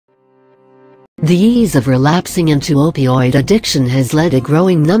The ease of relapsing into opioid addiction has led a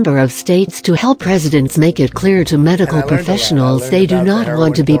growing number of states to help residents make it clear to medical professionals they do not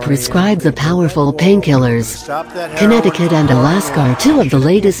want to be prescribed the powerful painkillers. Connecticut and Alaska are two of the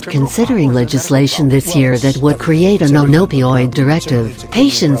latest considering legislation this year that would create a non-opioid directive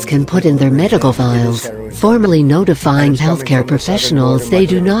patients can put in their medical files, formally notifying healthcare professionals they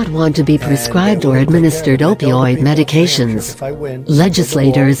do not want to be prescribed or administered opioid medications.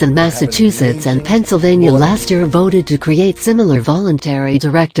 Legislators in Massachusetts and Pennsylvania last year voted to create similar voluntary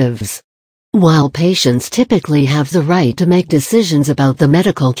directives. While patients typically have the right to make decisions about the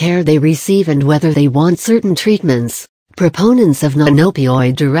medical care they receive and whether they want certain treatments, proponents of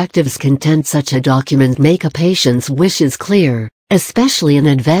non-opioid directives contend such a document make a patient's wishes clear, especially in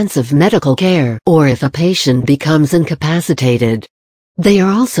advance of medical care or if a patient becomes incapacitated. They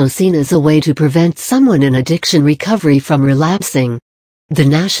are also seen as a way to prevent someone in addiction recovery from relapsing. The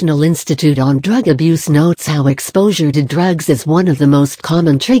National Institute on Drug Abuse notes how exposure to drugs is one of the most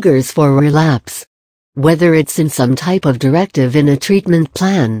common triggers for relapse. Whether it's in some type of directive in a treatment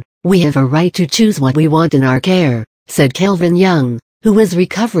plan, we have a right to choose what we want in our care, said Kelvin Young, who is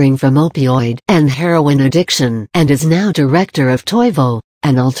recovering from opioid and heroin addiction and is now director of TOIVO,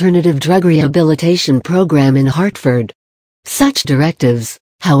 an alternative drug rehabilitation program in Hartford. Such directives,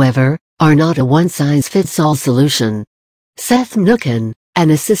 however, are not a one-size-fits-all solution. Seth Nookin,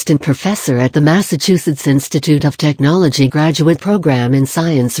 an assistant professor at the Massachusetts Institute of Technology graduate program in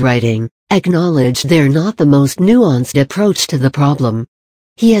science writing, acknowledged they're not the most nuanced approach to the problem.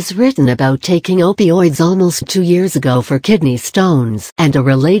 He has written about taking opioids almost 2 years ago for kidney stones and a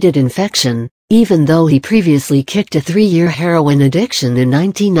related infection, even though he previously kicked a 3-year heroin addiction in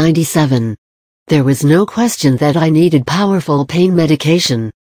 1997. There was no question that I needed powerful pain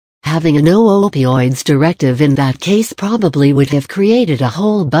medication. Having a no-opioids directive in that case probably would have created a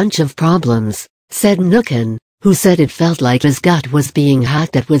whole bunch of problems, said Nookin, who said it felt like his gut was being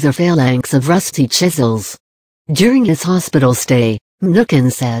hacked at with a phalanx of rusty chisels. During his hospital stay,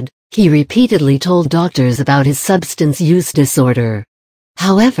 Nookin said, he repeatedly told doctors about his substance use disorder.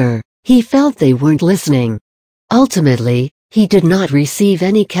 However, he felt they weren't listening. Ultimately, he did not receive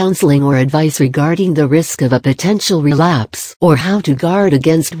any counseling or advice regarding the risk of a potential relapse or how to guard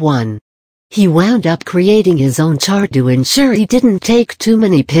against one. He wound up creating his own chart to ensure he didn't take too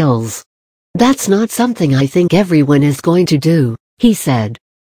many pills. That's not something I think everyone is going to do, he said.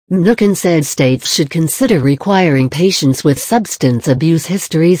 Nookin said states should consider requiring patients with substance abuse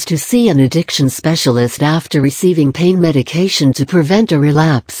histories to see an addiction specialist after receiving pain medication to prevent a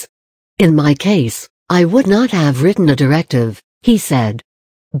relapse. In my case, I would not have written a directive, he said.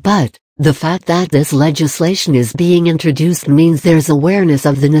 But, the fact that this legislation is being introduced means there's awareness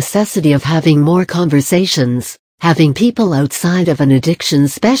of the necessity of having more conversations, having people outside of an addiction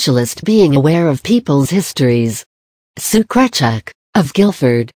specialist being aware of people's histories. Sue Krechak, of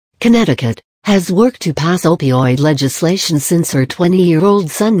Guilford, Connecticut, has worked to pass opioid legislation since her 20-year-old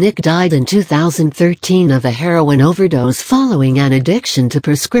son Nick died in 2013 of a heroin overdose following an addiction to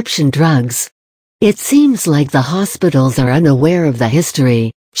prescription drugs. It seems like the hospitals are unaware of the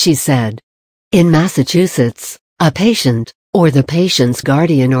history, she said. In Massachusetts, a patient, or the patient's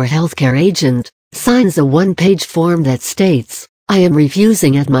guardian or healthcare agent, signs a one-page form that states, I am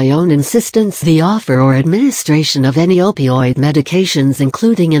refusing at my own insistence the offer or administration of any opioid medications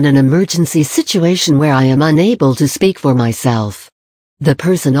including in an emergency situation where I am unable to speak for myself. The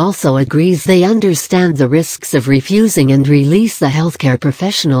person also agrees they understand the risks of refusing and release the healthcare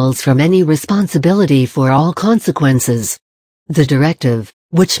professionals from any responsibility for all consequences. The directive,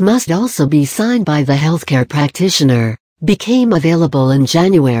 which must also be signed by the healthcare practitioner, became available in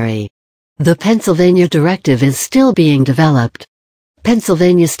January. The Pennsylvania directive is still being developed.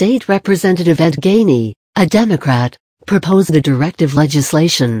 Pennsylvania State Representative Ed Gainey, a Democrat, proposed the directive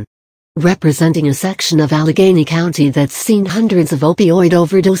legislation. Representing a section of Allegheny County that's seen hundreds of opioid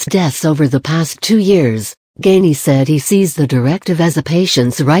overdose deaths over the past 2 years, Gainey said he sees the directive as a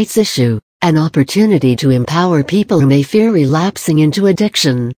patient's rights issue, an opportunity to empower people who may fear relapsing into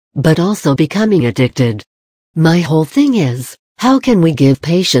addiction, but also becoming addicted. My whole thing is, how can we give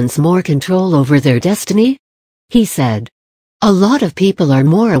patients more control over their destiny? He said. A lot of people are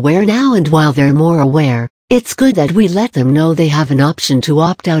more aware now, and while they're more aware, it's good that we let them know they have an option to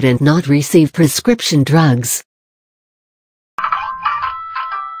opt out and not receive prescription drugs.